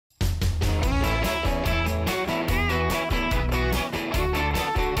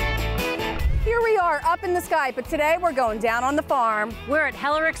up in the sky, but today we're going down on the farm. We're at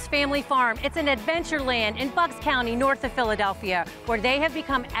Hellerick's Family Farm. It's an adventure land in Bucks County, north of Philadelphia, where they have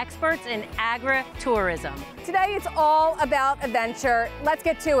become experts in agritourism. Today it's all about adventure. Let's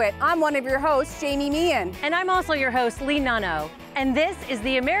get to it. I'm one of your hosts, Jaimie Meehan. And I'm also your host, Leigh Nunno. And this is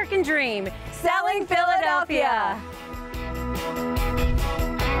the American Dream, Selling Philadelphia.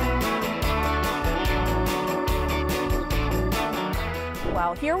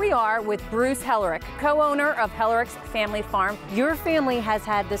 Well, here we are with Bruce Hellerick, co-owner of Hellerick's Family Farm. Your family has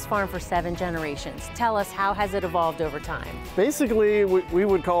had this farm for 7 generations. Tell us, how has it evolved over time? Basically, we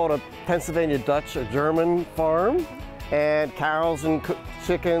would call it a Pennsylvania Dutch, a German farm, and cows and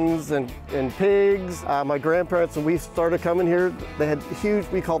chickens and pigs. My grandparents, when we started coming here, they had huge,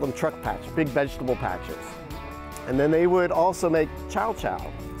 we call them truck patch, big vegetable patches. And then they would also make chow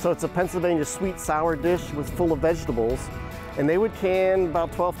chow. So it's a Pennsylvania sweet sour dish with full of vegetables. And they would can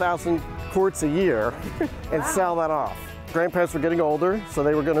about 12,000 quarts a year and sell that off. Grandparents were getting older, so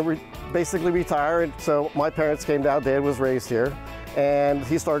they were going to basically retire. And so my parents came down, Dad was raised here, and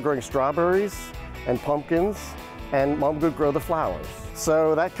he started growing strawberries and pumpkins, and Mom would grow the flowers.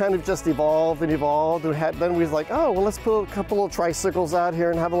 So that kind of just evolved and evolved. And then we was like, oh, well, let's put a couple of tricycles out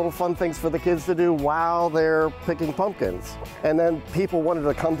here and have a little fun things for the kids to do while they're picking pumpkins. And then people wanted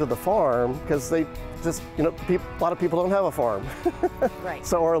to come to the farm because they just, you know, a lot of people don't have a farm. Right.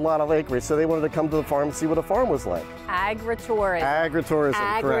 So, or a lot of acreage. So they wanted to come to the farm and see what a farm was like. Agritourism.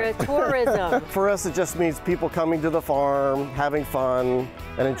 Agritourism, correct. Agritourism. For us, it just means people coming to the farm, having fun,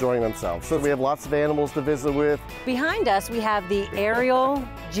 and enjoying themselves. So we have lots of animals to visit with. Behind us, we have the Aerial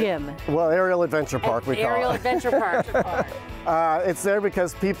Gym. Well, Aerial Adventure Park, we call it. Aerial Adventure Park. It's there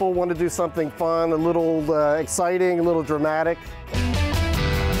because people want to do something fun, a little exciting, a little dramatic.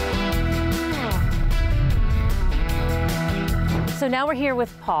 So now we're here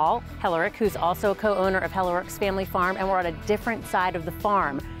with Paul Hellerick, who's also a co-owner of Hellerick's Family Farm, and we're on a different side of the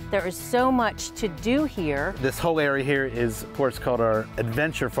farm. There is so much to do here. This whole area here is what's called our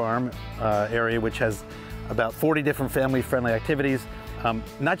Adventure Farm area, which has about 40 different family-friendly activities,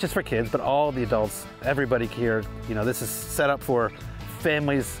 not just for kids, but all the adults, everybody here. You know, this is set up for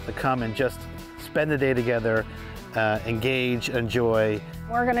families to come and just spend the day together, engage, enjoy.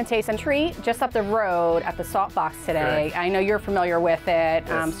 We're going to taste and treat just up the road at the Saltbox today. Correct. I know you're familiar with it,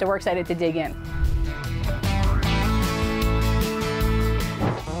 Yes. so we're excited to dig in.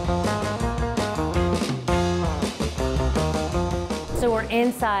 So we're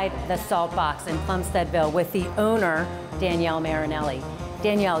inside the Saltbox in Plumsteadville with the owner, Danielle Marinelli.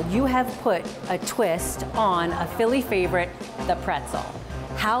 Danielle, you have put a twist on a Philly favorite, the pretzel.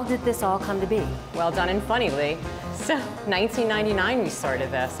 How did this all come to be? Well done and funny, Lee. So, 1999 we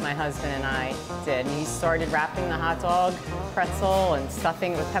started this, my husband and I did. And he started wrapping the hot dog, pretzel, and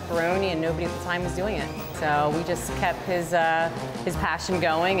stuffing it with pepperoni, and nobody at the time was doing it. So we just kept his passion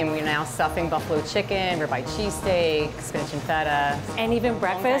going, and we're now stuffing buffalo chicken, ribeye cheesesteak, spinach and feta. And even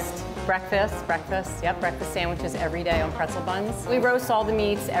breakfast? Breakfast, yep, breakfast sandwiches every day on pretzel buns. We roast all the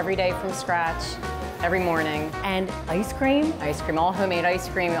meats every day from scratch, every morning. And ice cream? Ice cream, all homemade ice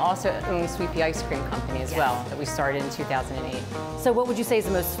cream. We also own Sweet Pea Ice Cream Company as well, that we started in 2008. So what would you say is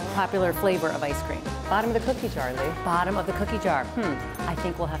the most popular flavor of ice cream? Bottom of the cookie jar, Lee. Bottom of the cookie jar. I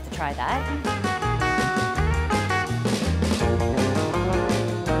think we'll have to try that.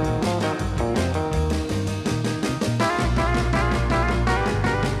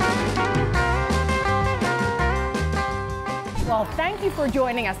 Well, thank you for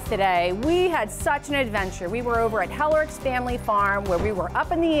joining us today. We had such an adventure. We were over at Hellerick's Family Farm, where we were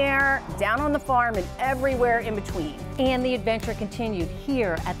up in the air, down on the farm, and everywhere in between. And the adventure continued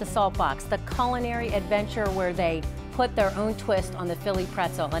here at the Saltbox, the culinary adventure where they put their own twist on the Philly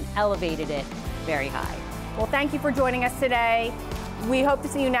pretzel and elevated it very high. Well, thank you for joining us today. We hope to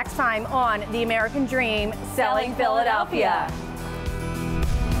see you next time on The American Dream, Selling Philadelphia.